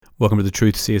Welcome to the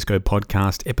Truth CSGO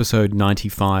podcast, episode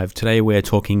 95. Today we're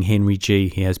talking Henry G.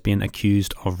 He has been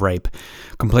accused of rape.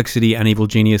 Complexity and Evil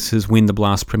Geniuses win the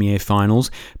Blast Premier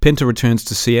Finals. Penta returns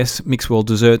to CS. Mixwell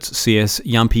deserts CS.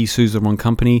 Yumpie sues the wrong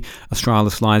company.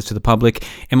 Astralis lies to the public.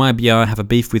 MIBR have a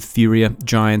beef with Furia.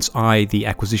 Giants eye the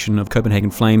acquisition of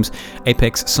Copenhagen Flames.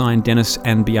 Apex sign Dennis,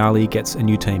 and Bialy gets a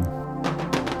new team.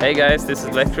 Hey guys, this is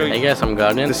Electro. Hey guys, I'm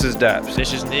Guardian. This is Daps.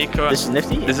 This is Nico. This is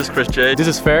Nifty. This is Chris J. This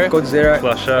is Fair. Godzilla.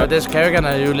 Flasher. This is Kerrigan,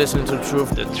 and you listen to The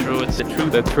Truth. The Truth. The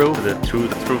Truth. The Truth. The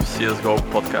Truth CSGO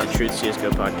podcast. The Truth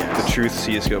CSGO podcast. The Truth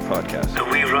CSGO podcast.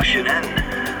 Are we rushing in,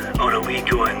 or are we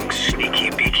going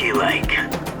sneaky beaky like?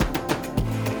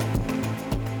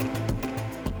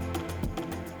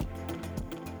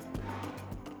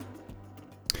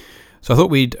 So I thought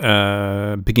we'd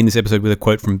begin this episode with a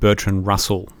quote from Bertrand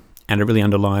Russell, and it really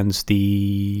underlines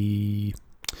the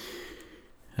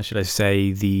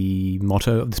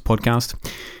motto of this podcast.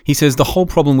 He says, "The whole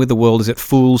problem with the world is that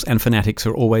fools and fanatics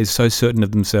are always so certain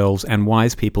of themselves and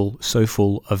wise people so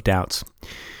full of doubts."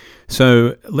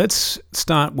 So let's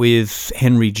start with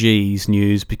Henry G's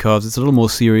news because it's a little more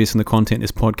serious than the content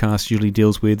this podcast usually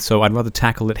deals with, so I'd rather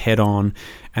tackle it head on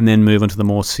and then move on to the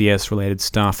more CS related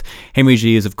stuff. Henry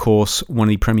G is, of course, one of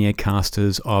the premier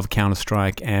casters of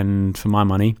Counter-Strike and, for my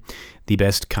money, the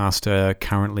best caster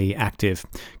currently active,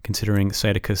 considering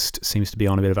Sadicist seems to be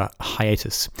on a bit of a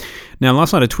hiatus. Now,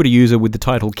 last night a Twitter user with the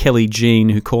title Kelly Jean,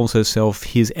 who calls herself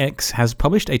his ex, has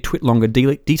published a twit-longer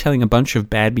detailing a bunch of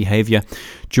bad behaviour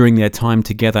during their time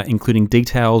together, including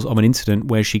details of an incident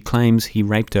where she claims he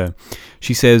raped her.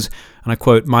 She says, and I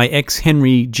quote, "My ex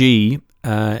Henry G,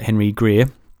 Henry Greer,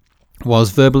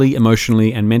 was verbally,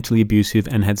 emotionally and mentally abusive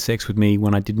and had sex with me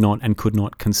when I did not and could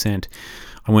not consent."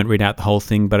 I won't read out the whole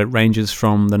thing, but it ranges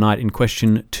from the night in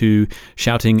question to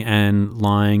shouting and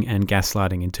lying and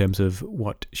gaslighting in terms of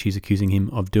what she's accusing him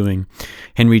of doing.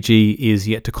 Henry G is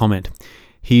yet to comment.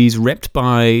 He's repped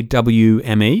by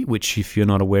WME, which, if you're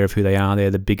not aware of who they are, they're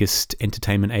the biggest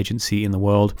entertainment agency in the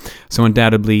world. So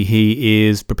undoubtedly he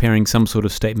is preparing some sort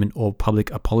of statement or public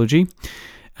apology.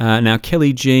 Now,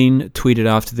 Kelly Jean tweeted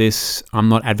after this, "I'm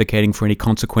not advocating for any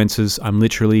consequences. I'm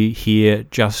literally here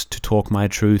just to talk my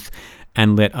truth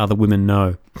and let other women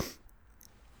know,"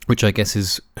 which I guess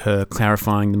is her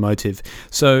clarifying the motive.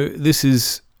 So this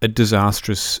is a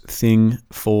disastrous thing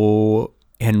for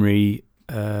Henry,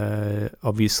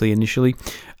 obviously, initially.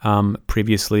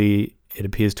 Previously, it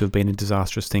appears to have been a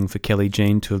disastrous thing for Kelly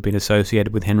Jean to have been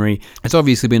associated with Henry. It's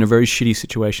obviously been a very shitty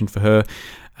situation for her,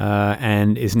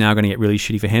 and is now going to get really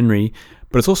shitty for Henry.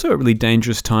 But it's also a really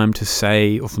dangerous time to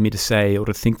say, or for me to say, or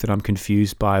to think that I'm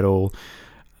confused by it all,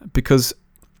 because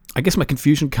I guess my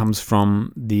confusion comes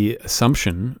from the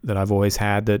assumption that I've always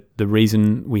had that the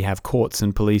reason we have courts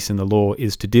and police and the law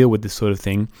is to deal with this sort of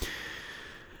thing.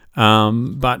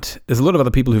 But there's a lot of other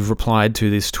people who've replied to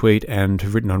this tweet and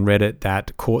who've written on Reddit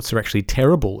that courts are actually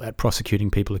terrible at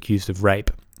prosecuting people accused of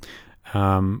rape,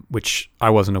 which I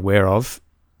wasn't aware of,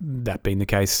 that being the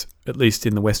case, at least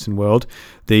in the Western world.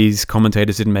 These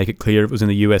commentators didn't make it clear if it was in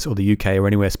the US or the UK or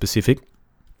anywhere specific.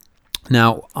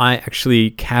 Now, I actually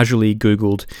casually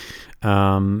Googled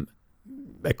a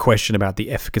question about the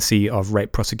efficacy of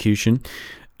rape prosecution.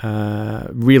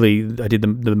 Really, I did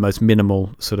the most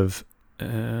minimal sort of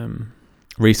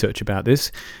research about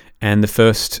this, and the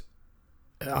first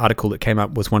article that came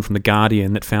up was one from The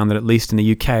Guardian that found that at least in the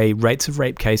UK, rates of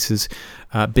rape cases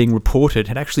being reported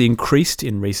had actually increased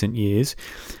in recent years.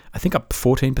 I think up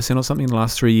 14% or something in the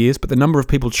last 3 years, but the number of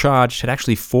people charged had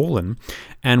actually fallen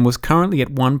and was currently at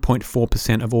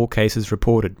 1.4% of all cases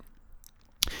reported.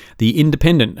 The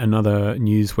Independent, another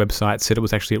news website, said it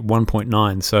was actually at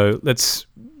 1.9, so let's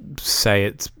say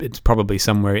it's probably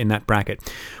somewhere in that bracket,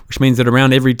 which means that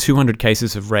around every 200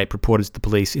 cases of rape reported to the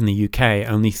police in the UK,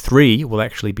 only 3 will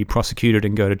actually be prosecuted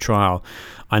and go to trial.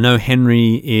 I know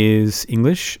Henry is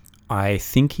English. I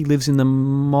think he lives in the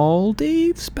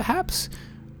Maldives, perhaps?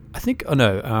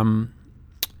 Malta.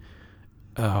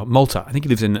 I think he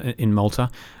lives in Malta.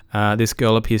 This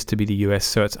girl appears to be the US,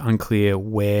 so it's unclear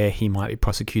where he might be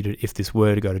prosecuted if this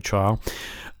were to go to trial.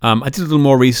 I did a little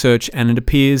more research, and it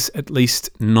appears at least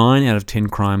 9 out of 10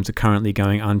 crimes are currently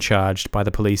going uncharged by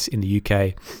the police in the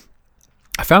UK.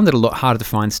 I found it a lot harder to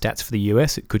find stats for the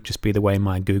US. It could just be the way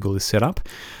my Google is set up.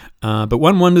 But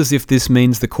one wonders if this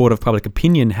means the court of public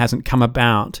opinion hasn't come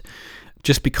about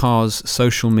just because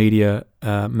social media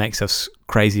makes us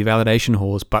crazy validation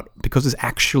whores, but because there's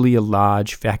actually a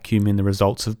large vacuum in the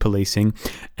results of policing,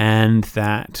 and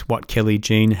that what Kelly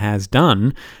Jean has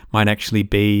done might actually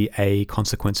be a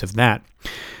consequence of that.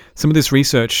 Some of this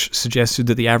research suggested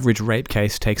that the average rape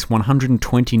case takes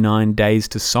 129 days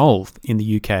to solve in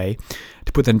the UK.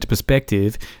 To put that into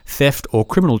perspective, theft or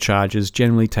criminal charges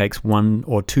generally takes 1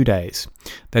 or 2 days.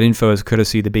 That info is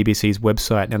courtesy of the BBC's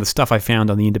website. Now, the stuff I found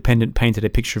on The Independent painted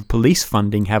a picture of police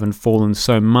funding having fallen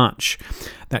so much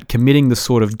that committing the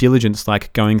sort of diligence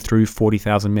like going through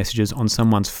 40,000 messages on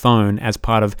someone's phone as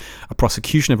part of a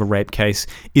prosecution of a rape case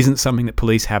isn't something that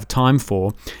police have time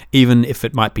for, even if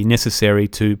it might be necessary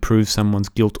to prove someone's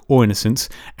guilt or innocence,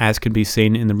 as can be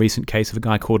seen in the recent case of a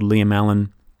guy called Liam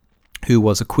Allen, who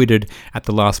was acquitted at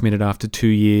the last minute after 2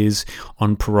 years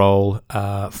on parole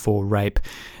for rape.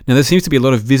 Now, there seems to be a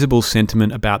lot of visible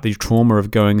sentiment about the trauma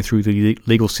of going through the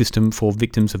legal system for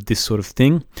victims of this sort of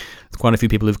thing. There's quite a few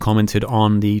people who've commented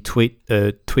on the tweet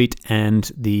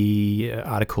and the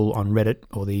article on Reddit,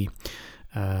 or the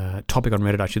topic on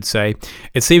Reddit, I should say.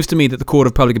 It seems to me that the court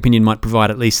of public opinion might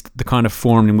provide at least the kind of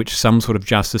forum in which some sort of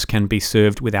justice can be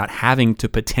served without having to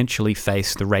potentially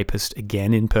face the rapist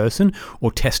again in person,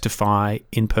 or testify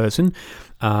in person,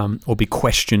 or be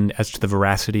questioned as to the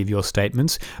veracity of your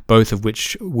statements, both of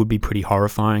which would be pretty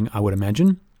horrifying, I would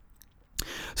imagine.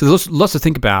 So there's lots to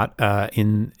think about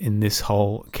in this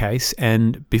whole case.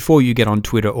 And before you get on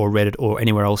Twitter or Reddit or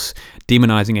anywhere else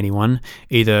demonizing anyone,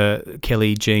 either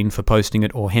Kelly, Jean for posting it,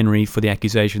 or Henry for the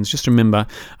accusations, just remember,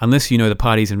 unless you know the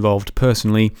parties involved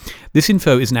personally, this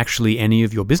info isn't actually any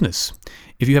of your business.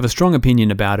 If you have a strong opinion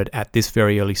about it at this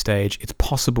very early stage, it's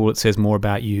possible it says more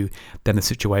about you than the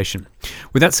situation.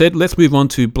 With that said, let's move on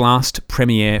to Blast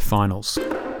Premiere Finals.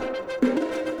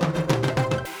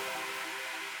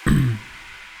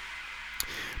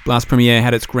 Blast Premiere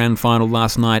had its grand final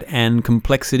last night, and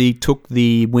Complexity took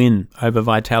the win over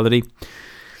Vitality.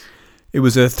 It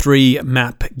was a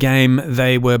 3-map game.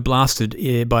 They were blasted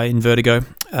in Vertigo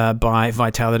by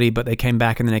Vitality, but they came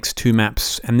back in the next 2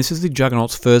 maps. And this is the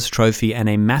Juggernaut's first trophy, and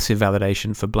a massive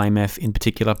validation for BlameF in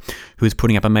particular, who is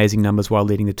putting up amazing numbers while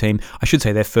leading the team. I should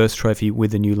say their first trophy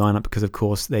with the new lineup, because of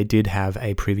course they did have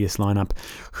a previous lineup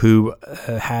who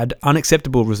had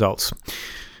unacceptable results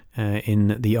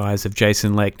in the eyes of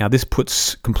Jason Lake. Now, this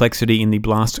puts Complexity in the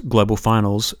Blast Global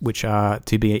Finals, which are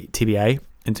TBA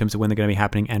in terms of when they're going to be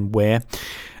happening and where.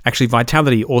 Actually,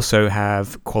 Vitality also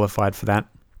have qualified for that.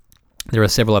 There are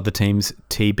several other teams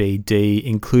TBD,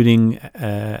 including,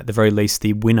 at the very least,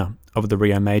 the winner of the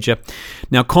Rio Major.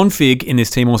 Now, Config in this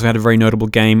team also had a very notable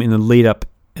game in the lead-up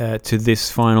to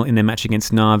this final in their match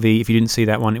against Na'Vi. If you didn't see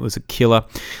that one, it was a killer.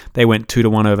 They went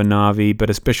 2-1 over Na'Vi, but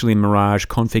especially in Mirage,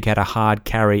 Config had a hard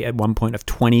carry at one point of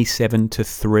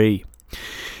 27-3.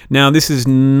 Now, this is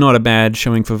not a bad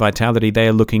showing for Vitality. They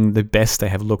are looking the best they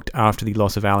have looked after the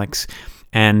loss of Alex.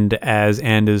 And as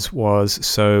Anders was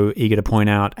so eager to point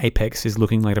out, Apex is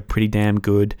looking like a pretty damn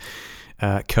good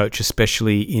coach,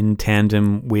 especially in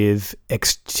tandem with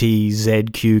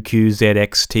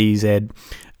XTZQQZXTZ,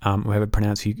 however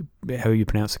you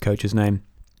pronounce the coach's name.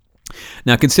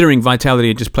 Now, considering Vitality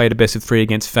had just played a best of 3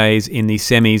 against FaZe in the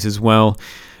semis as well,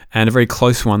 and a very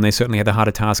close one, they certainly had the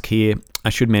harder task here. I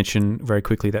should mention very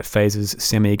quickly that FaZe's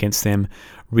semi against them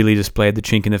really displayed the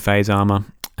chink in the FaZe armor,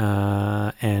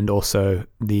 and also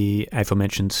the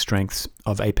aforementioned strengths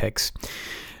of Apex.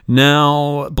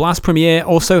 Now, Blast Premiere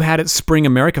also had its Spring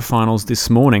America Finals this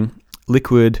morning.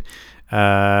 Liquid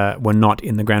were not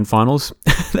in the grand finals.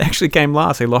 They actually came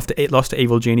last. They lost to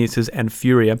Evil Geniuses and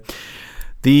Furia.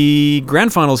 The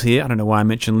grand finals here, I don't know why I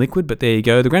mentioned Liquid, but there you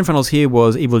go. The grand finals here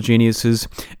was Evil Geniuses,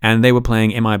 and they were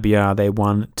playing MIBR. They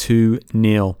won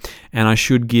 2-0. And I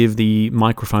should give the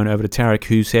microphone over to Tarek,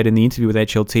 who said in the interview with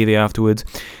HLTV afterwards,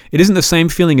 "It isn't the same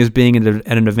feeling as being at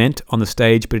an event on the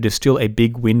stage, but it is still a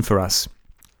big win for us.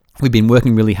 We've been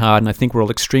working really hard, and I think we're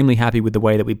all extremely happy with the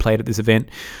way that we played at this event.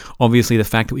 Obviously, the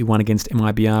fact that we won against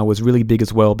MIBR was really big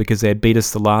as well, because they had beat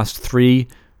us the last 3,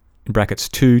 in brackets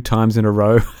 2 times in a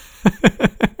row."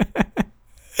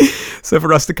 So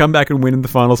for us to come back and win in the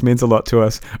finals means a lot to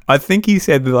us. I think he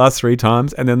said the last 3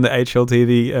 times, and then the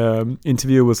HLTV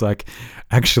interviewer was like,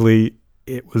 actually,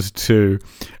 it was 2.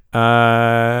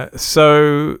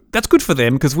 So that's good for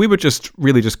them, because we were just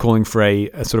calling for a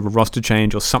sort of a roster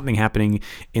change or something happening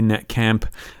in that camp.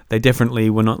 They definitely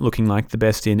were not looking like the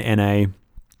best in NA.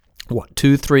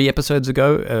 2-3 episodes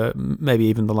ago, maybe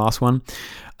even the last one.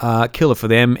 Killer for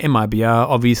them. MIBR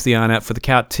obviously aren't out for the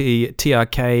count.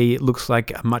 TRK looks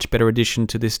like a much better addition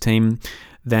to this team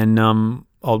than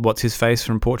old what's-his-face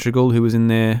from Portugal, who was in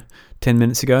there 10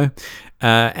 minutes ago.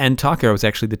 And Taka was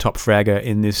actually the top fragger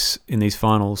in these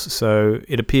finals. So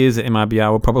it appears that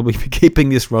MIBR will probably be keeping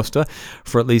this roster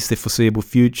for at least the foreseeable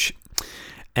future,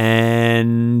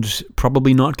 and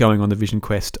probably not going on the Vision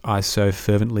Quest I so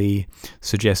fervently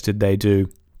suggested they do.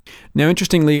 Now,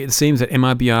 interestingly, it seems that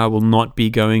MIBR will not be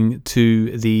going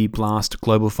to the Blast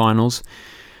Global Finals.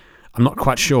 I'm not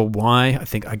quite sure why.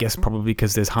 I guess probably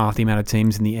because there's half the amount of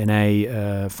teams in the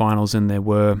NA finals than there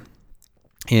were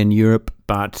in Europe,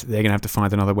 but they're going to have to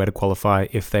find another way to qualify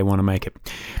if they want to make it.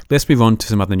 Let's move on to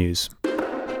some other news.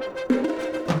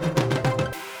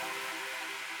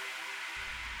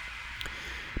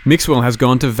 Mixwell has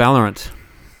gone to Valorant.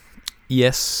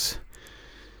 Yes,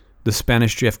 the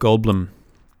Spanish Jeff Goldblum.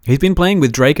 He's been playing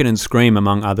with Draken and Scream,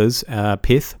 among others,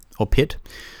 Pit,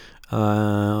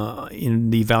 in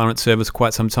the Valorant service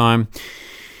quite some time.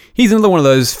 He's another one of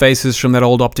those faces from that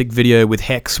old Optic video with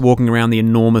Hex walking around the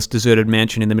enormous deserted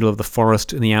mansion in the middle of the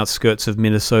forest in the outskirts of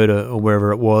Minnesota or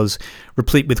wherever it was,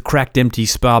 replete with cracked empty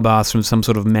spa baths from some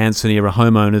sort of Manson-era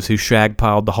homeowners who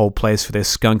shag-piled the whole place for their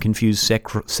skunk-infused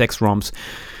sex romps,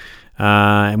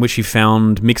 in which he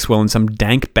found Mixwell in some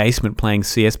dank basement playing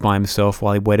CS by himself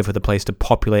while he waited for the place to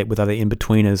populate with other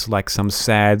in-betweeners like some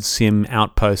sad sim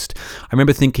outpost. I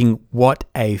remember thinking, what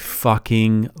a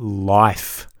fucking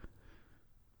life.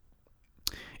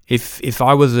 If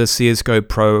I was a CSGO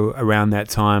pro around that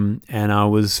time and I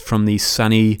was from the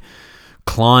sunny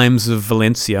climes of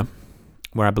Valencia,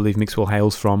 where I believe Mixwell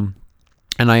hails from,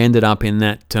 and I ended up in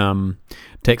that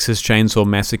Texas Chainsaw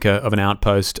Massacre of an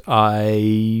outpost,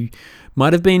 I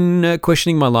might have been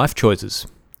questioning my life choices.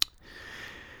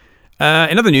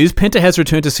 In other news, Penta has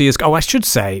returned to CSGO. Oh, I should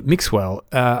say, Mixwell,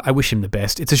 I wish him the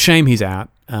best. It's a shame he's out.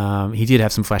 He did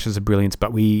have some flashes of brilliance,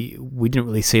 but we didn't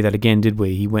really see that again, did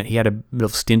we? He had a little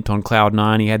stint on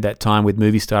Cloud9. He had that time with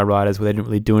Movie Star Writers where they didn't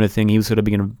really do anything. He was sort of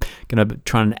going to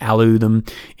try and allu them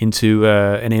into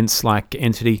an ENCE-like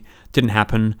entity. Didn't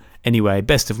happen. Anyway,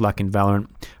 best of luck in Valorant.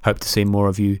 Hope to see more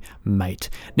of you, mate.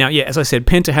 Now, yeah, as I said,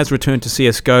 Penta has returned to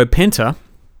CSGO. Penta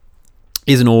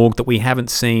is an org that we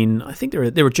haven't seen. I think they're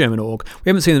a German org. We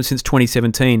haven't seen them since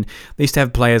 2017. They used to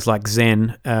have players like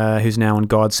Zen, who's now on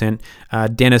Godsent,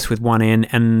 Dennis with one N,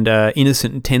 and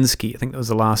Innocent and Tensky. I think that was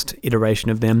the last iteration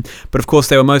of them. But of course,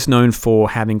 they were most known for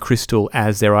having Crystal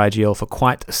as their IGL for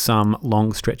quite some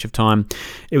long stretch of time.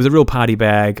 It was a real party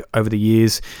bag over the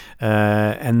years.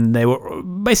 And they were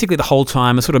basically the whole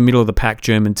time a sort of middle-of-the-pack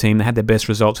German team. They had their best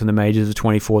results in the majors of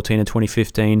 2014 and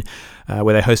 2015,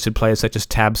 where they hosted players such as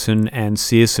Tabson and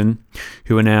Searson,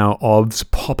 who are now OBS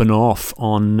popping off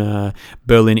on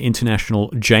Berlin International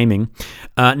Jaming.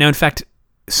 Now, in fact,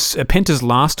 Penta's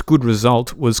last good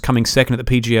result was coming second at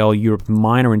the PGL Europe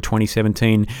Minor in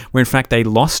 2017, where in fact they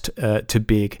lost to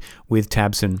Big with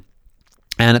Tabson.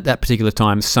 And at that particular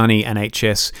time, Sunny and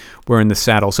HS were in the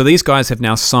saddle. So these guys have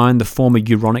now signed the former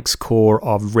Euronics core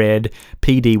of Red,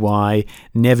 PDY,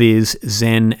 Neviz,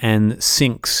 Zen, and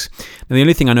Sinks. Now, the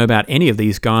only thing I know about any of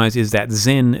these guys is that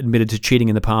Zen admitted to cheating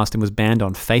in the past and was banned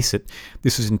on Faceit.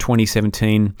 This was in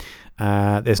 2017.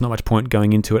 There's not much point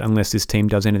going into it unless this team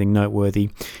does anything noteworthy.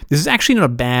 This is actually not a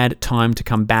bad time to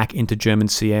come back into German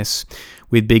CS.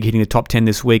 With Big hitting the top 10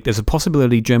 this week, there's a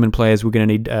possibility German players were going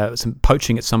to need some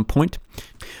poaching at some point.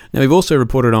 Now, we've also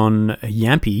reported on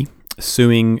Yampy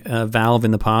suing Valve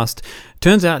in the past.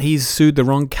 Turns out he's sued the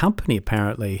wrong company,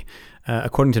 apparently.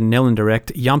 According to Nellen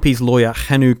Direct, Yampy's lawyer,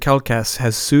 Hanu Kalkas,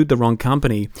 has sued the wrong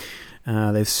company.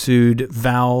 They've sued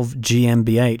Valve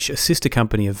GmbH, a sister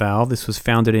company of Valve. This was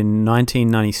founded in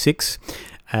 1996.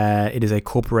 It is a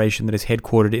corporation that is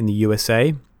headquartered in the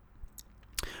USA.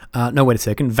 No, wait a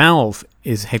second. Valve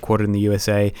is headquartered in the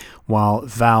USA, while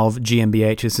Valve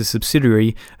GmbH is a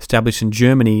subsidiary established in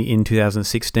Germany in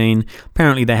 2016.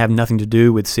 Apparently, they have nothing to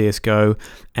do with CSGO,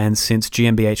 and since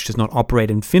GmbH does not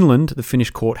operate in Finland, the Finnish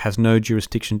court has no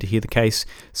jurisdiction to hear the case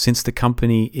since the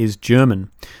company is German.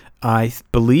 I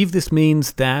believe this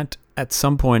means that at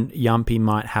some point, Yampy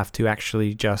might have to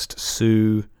actually just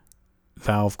sue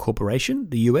Valve Corporation,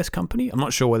 the US company. I'm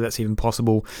not sure whether that's even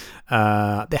possible.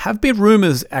 There have been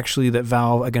rumors, actually, that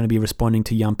Valve are going to be responding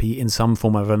to Yampy in some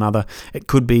form or another. It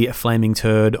could be a flaming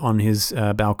turd on his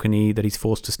balcony that he's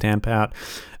forced to stamp out.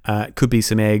 It could be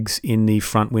some eggs in the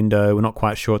front window. We're not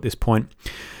quite sure at this point.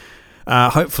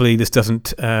 Hopefully this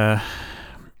doesn't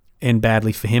end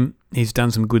badly for him. He's done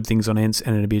some good things on ENCE,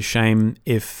 and it'd be a shame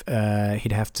if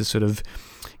he'd have to sort of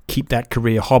keep that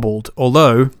career hobbled.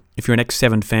 Although, if you're an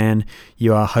X7 fan,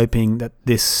 you are hoping that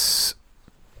this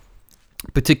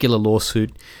particular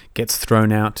lawsuit gets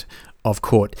thrown out of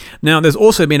court. Now, there's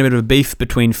also been a bit of a beef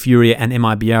between Furia and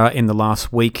MIBR in the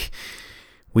last week.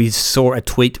 We saw a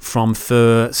tweet from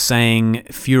Fur saying,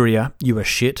 "Furia, you are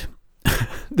shit."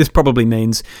 This probably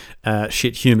means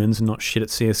shit humans, not shit at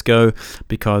CSGO,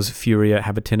 because Furia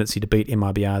have a tendency to beat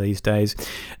MIBR these days.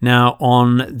 Now,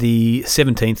 on the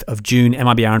 17th of June,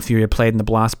 MIBR and Furia played in the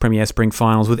Blast Premier Spring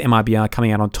Finals, with MIBR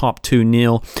coming out on top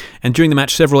 2-0. And during the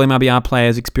match, several MIBR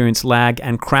players experienced lag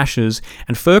and crashes,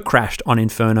 and Fur crashed on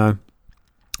Inferno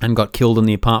and got killed in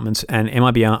the apartments, and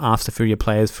MIBR asked the Furia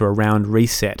players for a round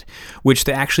reset, which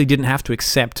they actually didn't have to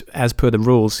accept as per the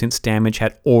rules, since damage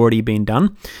had already been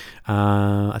done.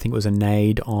 I think it was a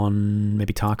nade on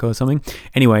maybe Taco or something.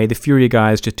 Anyway, the Furia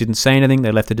guys just didn't say anything.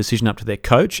 They left the decision up to their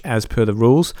coach as per the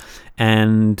rules,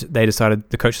 and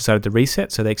the coach decided to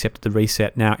reset, so they accepted the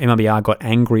reset. Now, MIBR got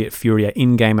angry at Furia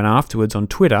in-game and afterwards on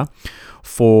Twitter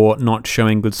for not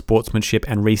showing good sportsmanship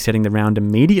and resetting the round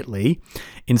immediately,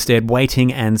 instead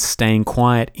waiting and staying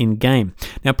quiet in-game.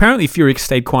 Now, apparently Furia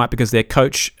stayed quiet because their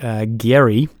coach,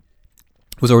 Gary,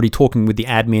 was already talking with the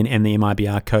admin and the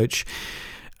MIBR coach,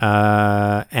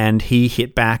 and he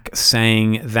hit back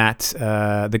saying that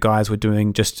the guys were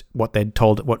doing just what he'd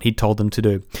told them to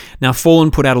do. Now, Fallen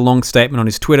put out a long statement on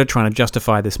his Twitter trying to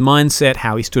justify this mindset,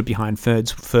 how he stood behind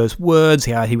Fur's words,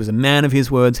 how he was a man of his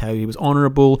words, how he was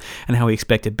honourable, and how he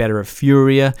expected better of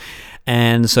Furia.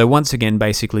 And so once again,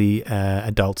 basically,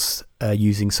 adults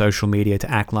using social media to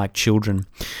act like children.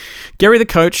 Gary, the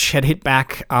coach, had hit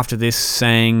back after this,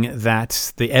 saying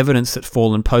that the evidence that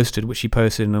Fallen posted, which he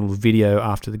posted in a little video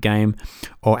after the game,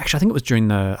 or actually I think it was during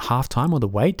the halftime or the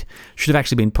wait, should have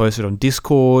actually been posted on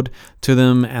Discord to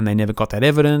them, and they never got that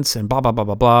evidence, and blah, blah, blah,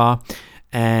 blah, blah.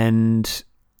 And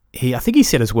I think he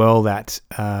said as well that,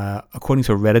 according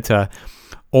to a Redditor,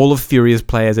 all of Furia's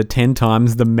players are 10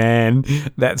 times the man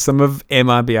that some of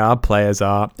MIBR players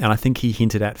are, and I think he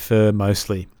hinted at Fur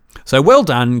mostly. So well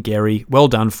done, Gary. Well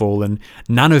done, Fallen.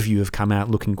 None of you have come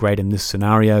out looking great in this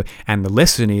scenario, and the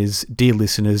lesson is, dear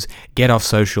listeners, get off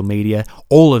social media,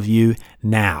 all of you,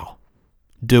 now.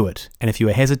 Do it. And if you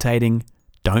are hesitating,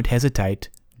 don't hesitate.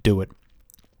 Do it.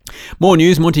 More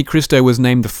news, Monte Cristo was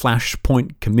named the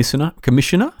Flashpoint Commissioner.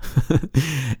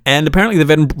 And apparently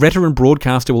the veteran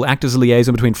broadcaster will act as a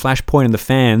liaison between Flashpoint and the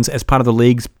fans as part of the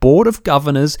league's board of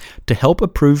governors to help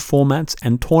approve formats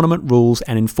and tournament rules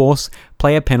and enforce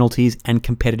player penalties and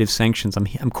competitive sanctions.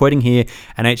 I'm quoting here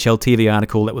an HLTV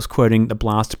article that was quoting the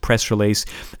Blast press release,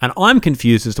 and I'm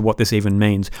confused as to what this even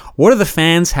means. What do the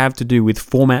fans have to do with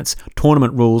formats,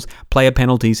 tournament rules, player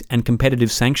penalties, and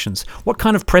competitive sanctions? What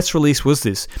kind of press release was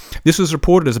this? This was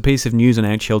reported as a piece of news on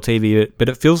HLTV, but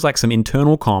it feels like some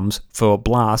internal comms for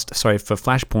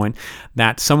Flashpoint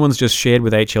that someone's just shared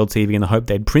with HLTV in the hope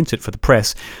they'd print it for the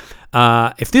press.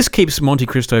 If this keeps Monte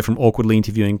Cristo from awkwardly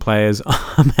interviewing players,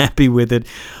 I'm happy with it.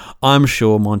 I'm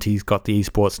sure Monty's got the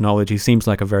esports knowledge. He seems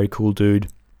like a very cool dude.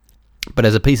 But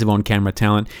as a piece of on-camera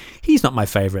talent, he's not my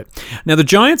favourite. Now, the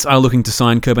Giants are looking to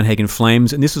sign Copenhagen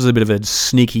Flames, and this was a bit of a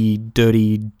sneaky,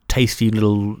 dirty, tasty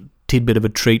little tidbit of a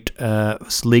treat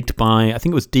leaked by, I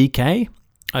think it was DK.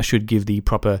 I should give the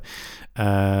proper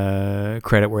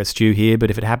credit where it's due here, but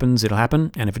if it happens, it'll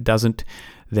happen, and if it doesn't,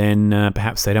 then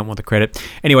perhaps they don't want the credit.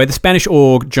 Anyway, the Spanish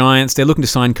org Giants, they're looking to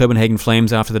sign Copenhagen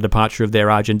Flames after the departure of their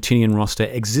Argentinian roster,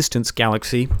 Existence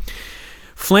Galaxy.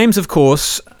 Flames, of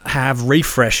course, have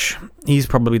Refresh. He's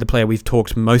probably the player we've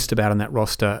talked most about in that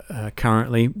roster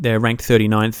currently. They're ranked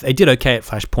 39th. They did okay at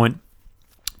Flashpoint,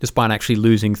 despite actually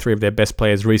losing 3 of their best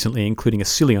players recently, including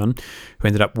Asilion, who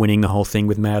ended up winning the whole thing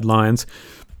with Mad Lions.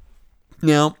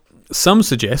 Now, some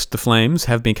suggest the Flames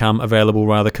have become available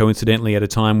rather coincidentally at a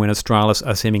time when Astralis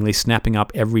are seemingly snapping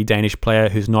up every Danish player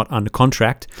who's not under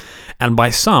contract. And by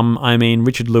some, I mean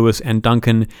Richard Lewis and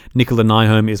Duncan Nicola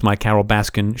Nyholm is my Carol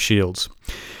Baskin Shields.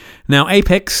 Now,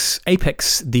 Apex,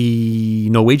 the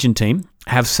Norwegian team,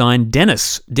 have signed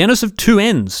Dennis of 2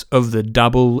 N's of the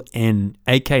double N,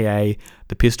 aka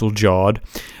the Pistol Jawed.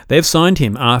 They've signed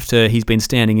him after he's been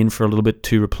standing in for a little bit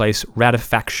to replace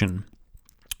Radifaction.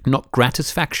 Not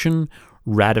Gratisfaction,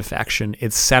 Radifaction.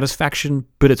 It's satisfaction,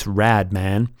 but it's rad,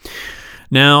 man.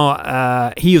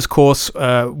 Now, he, of course,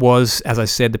 was, as I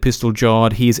said, the Pistol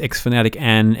Jawed. He is ex-Fnatic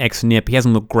and ex-Nip. He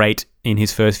hasn't looked great in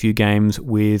his first few games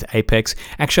with Apex.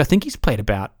 Actually, I think he's played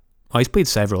he's played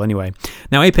several anyway.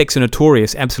 Now, Apex are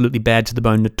notorious, absolutely bad to the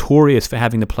bone, notorious for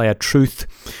having the player Truth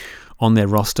on their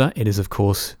roster. It is, of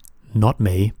course, not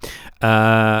me.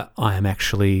 I am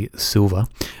actually Silver.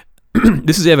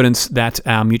 This is evidence that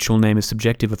our mutual name is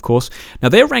subjective, of course. Now,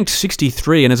 they're ranked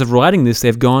 63, and as of writing this,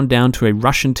 they've gone down to a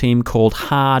Russian team called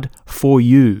Hard For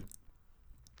You.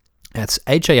 That's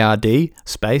HARD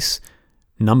space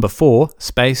number 4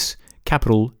 space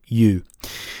capital U.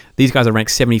 These guys are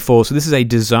ranked 74, so this is a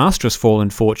disastrous fall in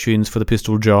fortunes for the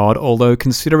Pistol Jawed, although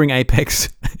considering Apex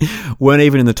weren't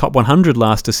even in the top 100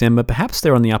 last December, perhaps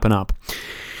they're on the up and up.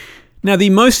 Now,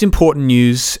 the most important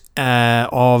news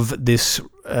of this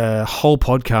whole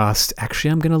podcast, actually,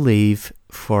 I'm going to leave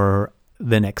for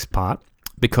the next part,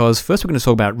 because first we're going to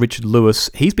talk about Richard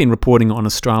Lewis. He's been reporting on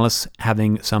Australis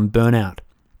having some burnout.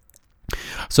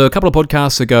 So a couple of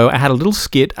podcasts ago, I had a little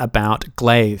skit about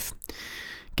Glaive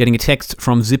getting a text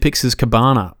from Zipix's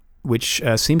Cabana, which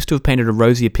seems to have painted a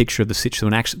rosier picture of the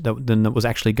situation than was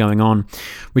actually going on.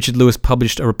 Richard Lewis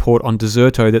published a report on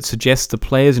Deserto that suggests the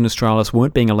players in Australis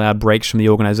weren't being allowed breaks from the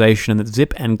organisation, and that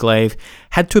Zip and Glaive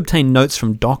had to obtain notes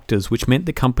from doctors, which meant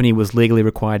the company was legally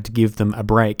required to give them a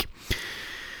break.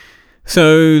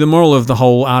 So the moral of the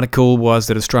whole article was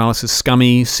that Australis is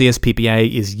scummy,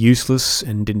 CSPPA is useless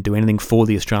and didn't do anything for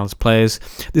the Australis players.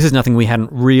 This is nothing we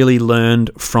hadn't really learned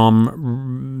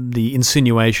from the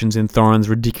insinuations in Thorin's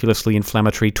ridiculously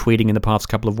inflammatory tweeting in the past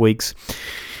couple of weeks.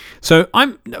 So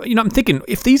I'm thinking,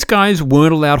 if these guys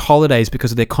weren't allowed holidays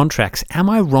because of their contracts,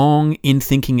 am I wrong in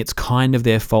thinking it's kind of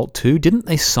their fault too? Didn't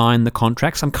they sign the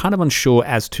contracts? I'm kind of unsure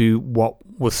as to what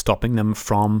was stopping them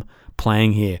from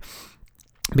playing here.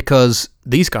 Because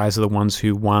these guys are the ones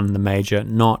who won the major,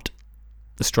 not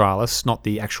Australis, not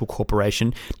the actual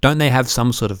corporation. Don't they have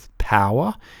some sort of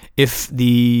power? If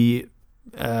the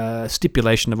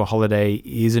stipulation of a holiday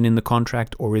isn't in the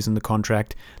contract or is in the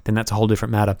contract, then that's a whole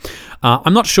different matter.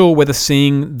 I'm not sure whether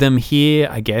seeing them here,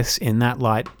 I guess, in that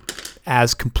light,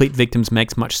 as complete victims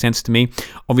makes much sense to me.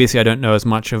 Obviously, I don't know as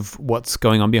much of what's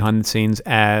going on behind the scenes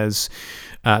as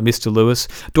Mr. Lewis.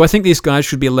 Do I think these guys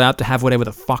should be allowed to have whatever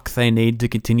the fuck they need to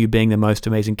continue being the most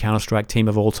amazing Counter-Strike team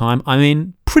of all time? I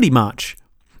mean, pretty much.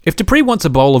 If Dupree wants a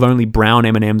bowl of only brown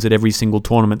M&Ms at every single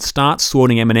tournament, start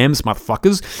sorting M&Ms,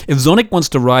 motherfuckers. If Zonic wants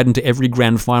to ride into every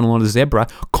grand final on a zebra,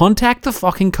 contact the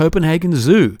fucking Copenhagen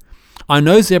Zoo. I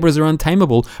know zebras are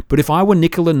untamable, but if I were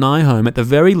Nicola Nyholm, at the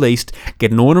very least,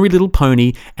 get an ornery little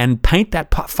pony and paint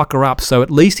that fucker up so at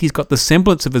least he's got the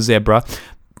semblance of a zebra,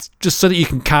 just so that you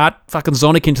can cart fucking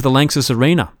Zonic into the Lanxess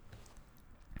Arena.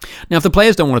 Now, if the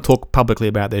players don't want to talk publicly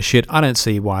about their shit, I don't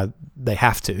see why they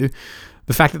have to.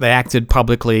 The fact that they acted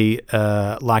publicly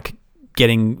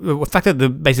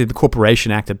basically the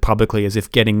corporation acted publicly as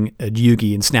if getting a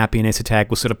Yugi and Snappy and Esatag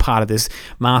was sort of part of this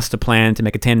master plan to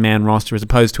make a 10-man roster, as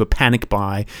opposed to a panic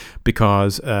buy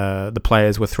because the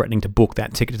players were threatening to book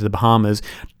that ticket to the Bahamas,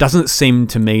 doesn't seem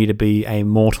to me to be a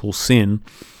mortal sin.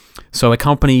 So a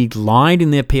company lied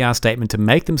in their PR statement to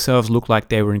make themselves look like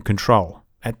they were in control.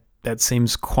 That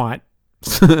seems quite...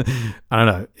 I don't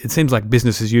know. It seems like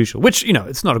business as usual, which,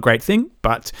 it's not a great thing,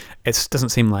 but it doesn't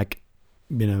seem like,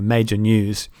 major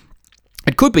news.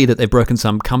 It could be that they've broken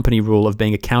some company rule of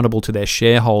being accountable to their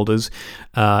shareholders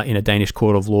in a Danish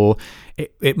court of law.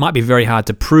 It might be very hard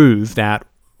to prove that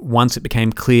once it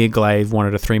became clear Glaive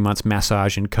wanted a 3-month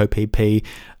massage in CoPP,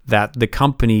 that the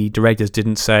company directors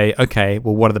didn't say, okay,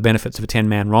 well, what are the benefits of a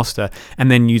 10-man roster,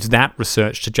 and then use that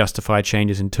research to justify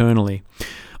changes internally.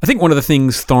 I think one of the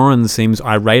things Thorin seems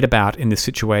irate about in this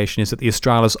situation is that the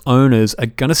Australis owners are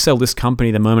going to sell this company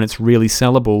the moment it's really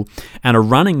sellable and are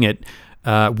running it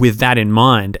with that in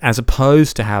mind, as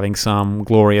opposed to having some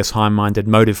glorious high-minded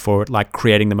motive for it, like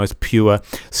creating the most pure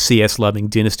CS-loving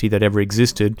dynasty that ever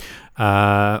existed,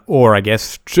 or, I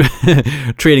guess,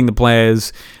 treating the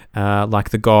players like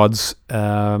the gods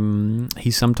he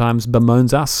sometimes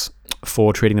bemoans us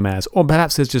for treating them as. Or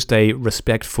perhaps there's just a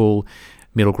respectful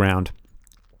middle ground.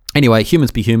 Anyway,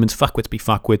 humans be humans, fuckwits be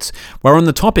fuckwits. We're on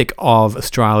the topic of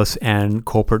Australis and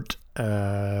corporate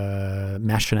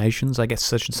machinations, I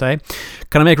guess I should say.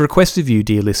 Can I make a request of you,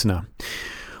 dear listener?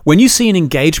 When you see an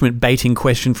engagement baiting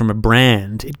question from a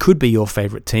brand, it could be your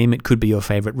favourite team, it could be your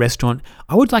favourite restaurant,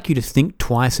 I would like you to think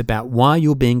twice about why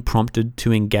you're being prompted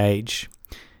to engage.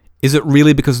 Is it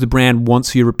really because the brand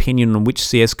wants your opinion on which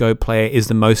CSGO player is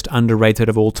the most underrated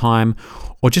of all time,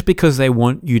 or just because they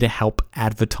want you to help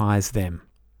advertise them?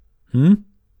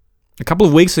 A couple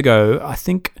of weeks ago, I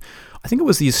think it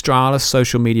was the Australis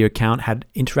social media account had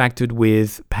interacted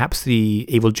with perhaps the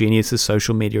Evil Genius's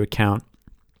social media account.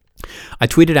 I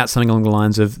tweeted out something along the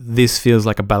lines of, "This feels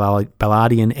like a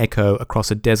Balladian echo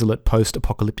across a desolate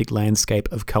post-apocalyptic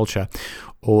landscape of culture,"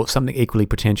 or something equally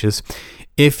pretentious.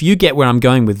 If you get where I'm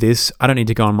going with this, I don't need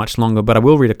to go on much longer, but I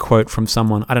will read a quote from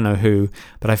someone, I don't know who,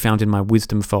 that I found in my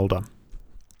wisdom folder.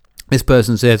 This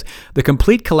person says, "The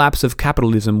complete collapse of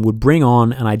capitalism would bring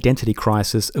on an identity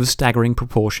crisis of staggering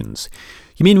proportions.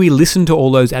 You mean we listened to all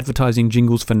those advertising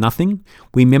jingles for nothing?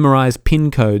 We memorized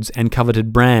PIN codes and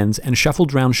coveted brands and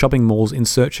shuffled around shopping malls in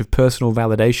search of personal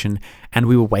validation, and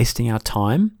we were wasting our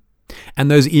time? And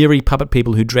those eerie puppet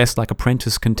people who dressed like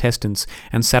apprentice contestants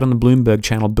and sat on the Bloomberg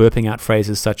channel burping out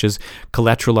phrases such as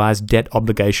collateralized debt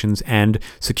obligations and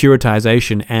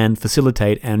securitization and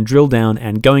facilitate and drill down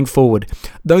and going forward.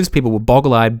 Those people were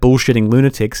boggle-eyed, bullshitting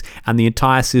lunatics, and the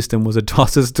entire system was a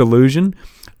tosser's delusion.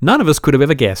 None of us could have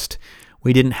ever guessed.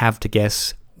 We didn't have to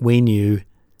guess. We knew.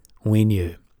 We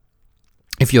knew.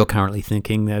 If you're currently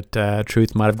thinking that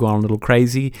truth might have gone a little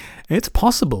crazy, it's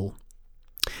possible.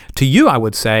 To you, I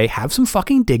would say, have some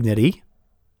fucking dignity.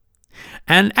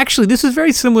 And actually, this is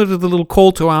very similar to the little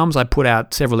call to arms I put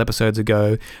out several episodes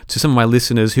ago to some of my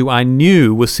listeners who I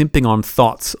knew were simping on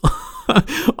thoughts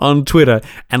on Twitter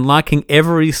and liking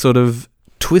every sort of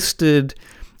twisted,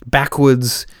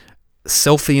 backwards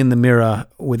selfie in the mirror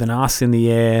with an ass in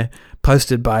the air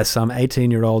posted by some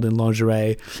 18-year-old in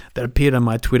lingerie that appeared on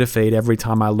my Twitter feed every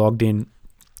time I logged in.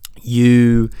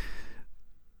 You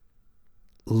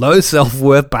low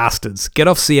self-worth bastards. Get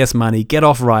off CS Money, get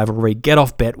off Rivalry, get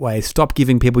off Betway, stop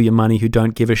giving people your money who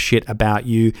don't give a shit about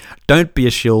you. Don't be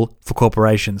a shill for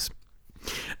corporations.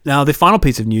 Now, the final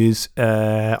piece of news,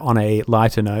 on a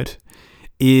lighter note,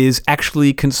 is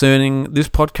actually concerning this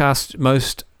podcast's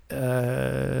most,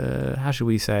 how should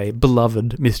we say,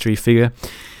 beloved mystery figure.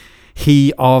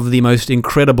 He of the most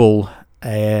incredible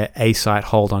A-site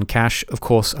hold on cash. Of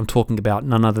course, I'm talking about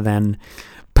none other than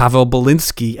Pavel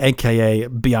Belinsky, aka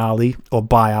Bialy, or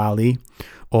Bialy,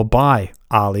 or By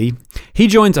Ali. He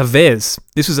joins Aves.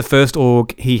 This is the first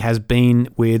org he has been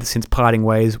with since parting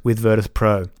ways with Virtus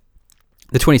Pro.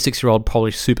 The 26-year-old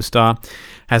Polish superstar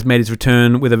has made his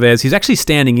return with Aves. He's actually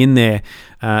standing in there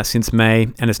since May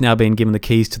and has now been given the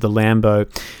keys to the Lambo.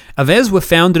 Aves were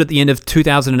founded at the end of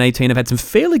 2018, have had some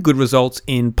fairly good results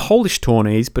in Polish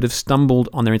tourneys, but have stumbled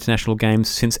on their international games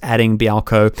since adding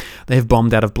Bialko. They have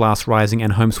bombed out of Blast Rising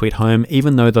and Home Sweet Home,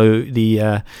 even though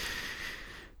the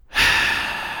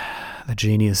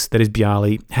genius that is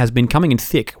Bialy has been coming in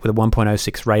thick with a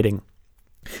 1.06 rating.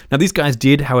 Now, these guys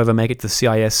did, however, make it to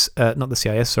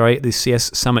the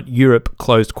CS Summit Europe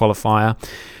closed qualifier,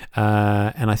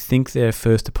 and I think their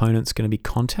first opponent's going to be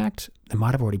Contact. They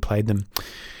might have already played them.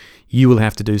 You will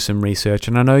have to do some research,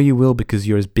 and I know you will because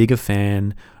you're as big a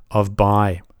fan of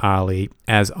By Ali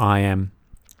as I am.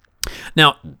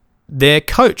 Now, their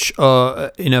coach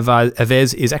in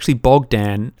Aves is actually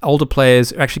Bogdan. Older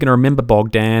players are actually going to remember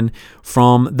Bogdan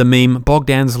from the meme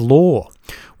Bogdan's Law,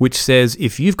 which says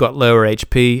if you've got lower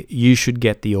HP, you should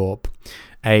get the AWP.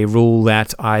 A rule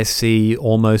that I see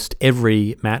almost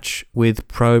every match with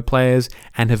pro players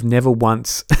and have never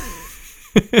once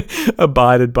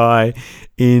abided by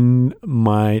in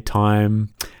my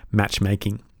time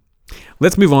matchmaking.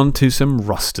 Let's move on to some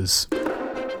rosters.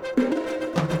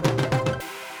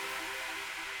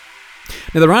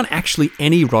 Now, there aren't actually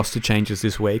any roster changes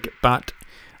this week, but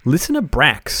listener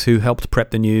Brax, who helped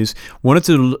prep the news, wanted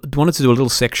to do a little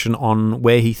section on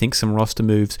where he thinks some roster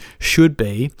moves should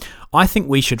be. I think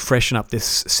we should freshen up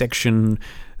this section,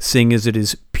 seeing as it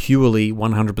is purely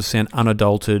 100%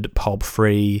 unadulterated,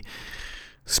 pulp-free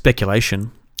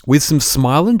speculation, with some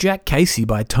Smilin' Jack Casey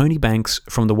by Tony Banks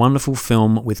from the wonderful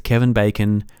film with Kevin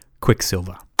Bacon,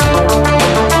 Quicksilver.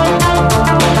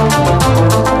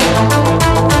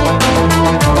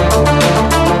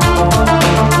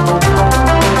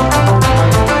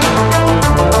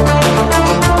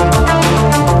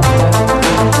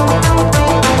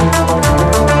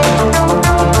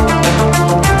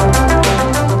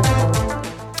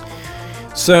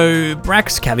 So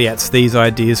Brax caveats these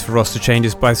ideas for roster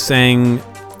changes by saying,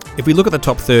 if we look at the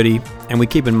top 30, and we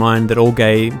keep in mind that all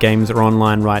games are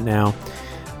online right now,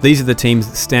 these are the teams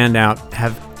that stand out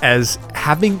as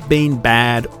having been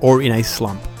bad or in a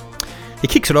slump. He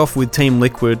kicks it off with Team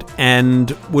Liquid and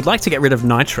would like to get rid of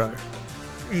Nitro.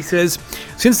 He says,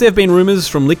 since there have been rumours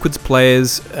from Liquid's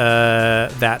players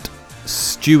that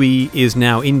Stewie is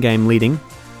now in-game leading,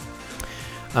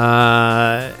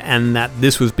 and that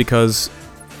this was because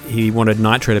he wanted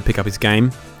Nitro to pick up his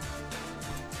game.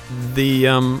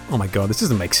 Oh my god, this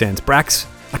doesn't make sense. Brax,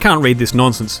 I can't read this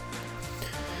nonsense.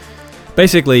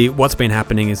 Basically, what's been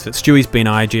happening is that Stewie's been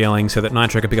IGLing so that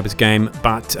Nitro can pick up his game,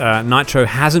 but Nitro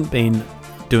hasn't been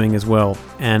doing as well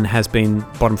and has been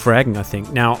bottom fragging, I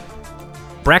think. Now,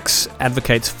 Brax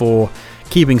advocates for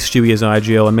keeping Stewie as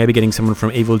IGL and maybe getting someone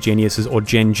from Evil Geniuses or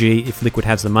Gen G if Liquid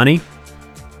has the money.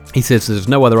 He says there's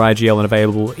no other IGL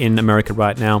available in America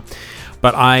right now.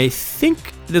 But I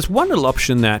think there's one little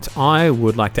option that I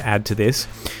would like to add to this.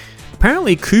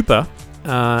 Apparently Cooper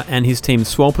and his team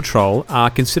Swole Patrol are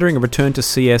considering a return to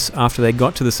CS after they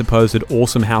got to the supposed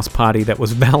awesome house party that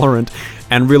was Valorant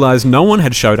and realised no one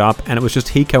had showed up and it was just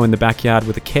Hiko in the backyard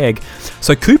with a keg.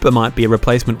 So Cooper might be a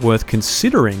replacement worth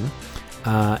considering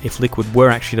if Liquid were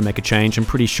actually to make a change. I'm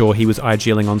pretty sure he was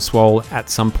IGLing on Swole at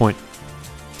some point.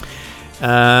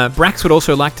 Brax would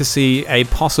also like to see a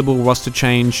possible roster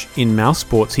change in Mouse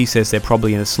Sports. He says they're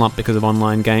probably in a slump because of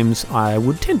online games. I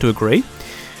would tend to agree.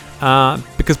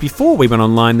 Because before we went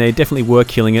online, they definitely were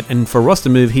killing it. And for a roster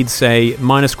move, he'd say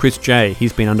minus Chris J.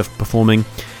 He's been underperforming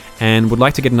and would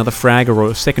like to get another fragger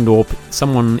or a second AWP,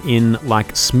 someone in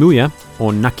like Smuya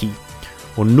or Nucky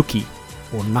or Nuki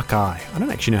or Nukai. I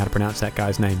don't actually know how to pronounce that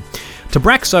guy's name. To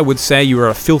Brax, I would say you are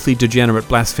a filthy, degenerate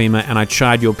blasphemer, and I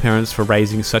chide your parents for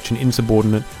raising such an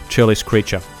insubordinate, churlish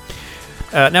creature.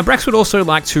 Now, Brax would also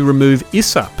like to remove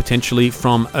Issa, potentially,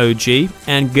 from OG,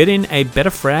 and get in a better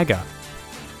fragger.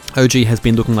 OG has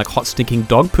been looking like hot stinking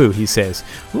dog poo, he says.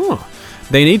 Ooh.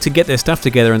 They need to get their stuff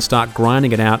together and start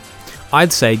grinding it out.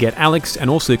 I'd say get Alex and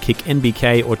also kick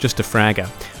NBK or just a fragger.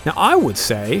 Now, I would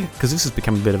say, because this has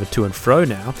become a bit of a to and fro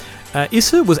now,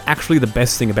 Issa was actually the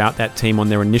best thing about that team on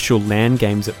their initial LAN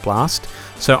games at Blast.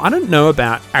 So I don't know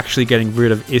about actually getting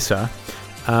rid of Issa.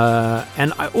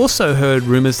 And I also heard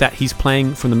rumours that he's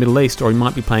playing from the Middle East, or he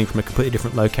might be playing from a completely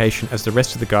different location as the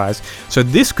rest of the guys. So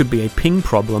this could be a ping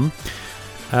problem.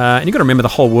 And you've got to remember the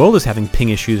whole world is having ping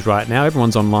issues right now.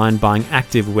 Everyone's online buying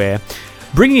activewear.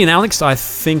 Bringing in Alex, I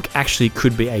think, actually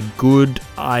could be a good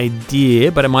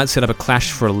idea, but it might set up a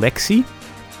clash for Alexi.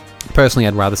 Personally,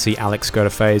 I'd rather see Alex go to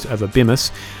FaZe over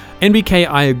Bimus. NBK,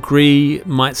 I agree,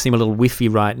 might seem a little whiffy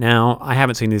right now. I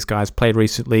haven't seen these guys play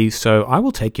recently, so I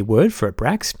will take your word for it,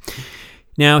 Brax.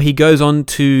 Now, he goes on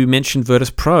to mention Virtus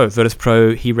Pro. Virtus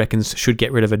Pro, he reckons, should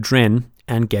get rid of Adren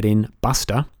and get in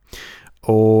Buster.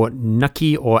 Or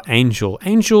Nucky or Angel.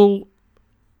 Angel...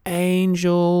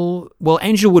 Well,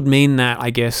 Angel would mean that, I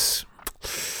guess...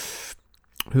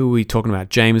 Who are we talking about?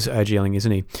 James Ergeling,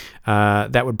 isn't he?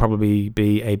 That would probably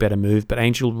be a better move, but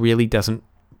Angel really doesn't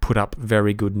put up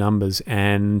very good numbers,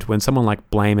 and when someone like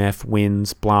Blame F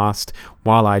wins Blast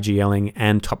while IGLing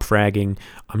and top fragging,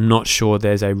 I'm not sure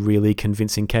there's a really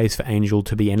convincing case for Angel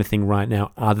to be anything right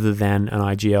now other than an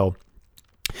IGL.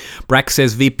 Brax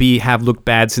says VP have looked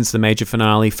bad since the major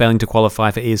finale, failing to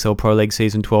qualify for ESL Pro League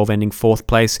Season 12, ending 4th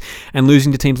place, and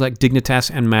losing to teams like Dignitas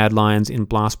and Mad Lions in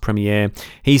Blast Premiere.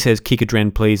 He says, kick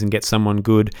Adren please and get someone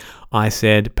good. I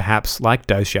said, perhaps like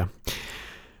Dosha.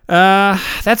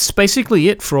 That's basically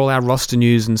it for all our roster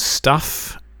news and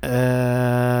stuff.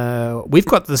 We've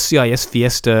got the CIS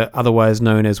Fiesta, otherwise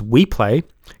known as We Play,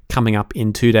 coming up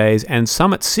in 2 days, and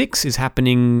Summit 6 is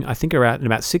happening, I think, in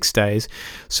about 6 days.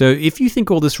 So if you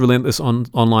think all this relentless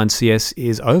online CS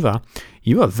is over,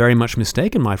 you are very much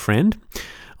mistaken, my friend.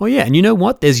 Oh yeah, and you know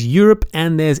what? There's Europe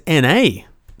and there's NA.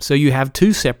 So you have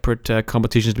 2 separate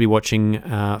competitions to be watching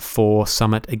for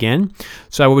Summit again.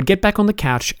 So I would get back on the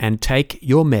couch and take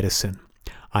your medicine.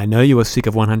 I know you are sick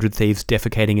of 100 Thieves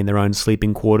defecating in their own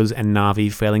sleeping quarters and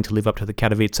Na'Vi failing to live up to the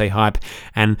Katowice hype,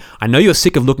 and I know you're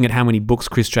sick of looking at how many books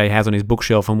Chris J has on his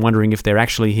bookshelf and wondering if they're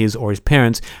actually his or his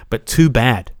parents', but too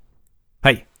bad.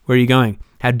 Hey, where are you going?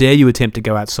 How dare you attempt to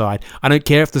go outside? I don't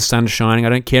care if the sun's shining, I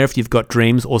don't care if you've got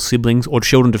dreams or siblings or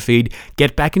children to feed.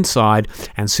 Get back inside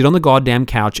and sit on the goddamn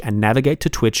couch and navigate to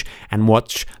Twitch and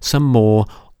watch some more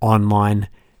online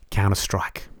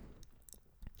Counter-Strike.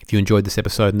 If you enjoyed this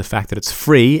episode and the fact that it's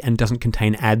free and doesn't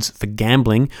contain ads for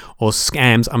gambling or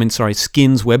skins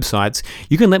websites,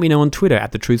 you can let me know on Twitter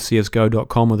at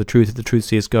thetruthcsgo.com or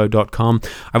thetruth@thetruthcsgo.com.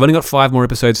 I've only got 5 more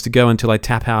episodes to go until I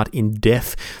tap out in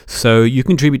death, so you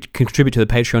can contribute to the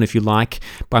Patreon if you like.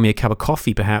 Buy me a cup of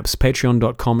coffee, perhaps.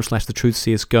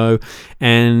 Patreon.com/thetruthcsgo,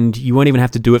 and you won't even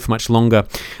have to do it for much longer.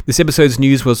 This episode's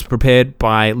news was prepared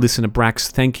by listener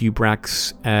Brax. Thank you,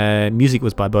 Brax. Music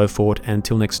was by Beaufort.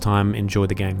 Until next time, enjoy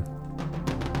the game.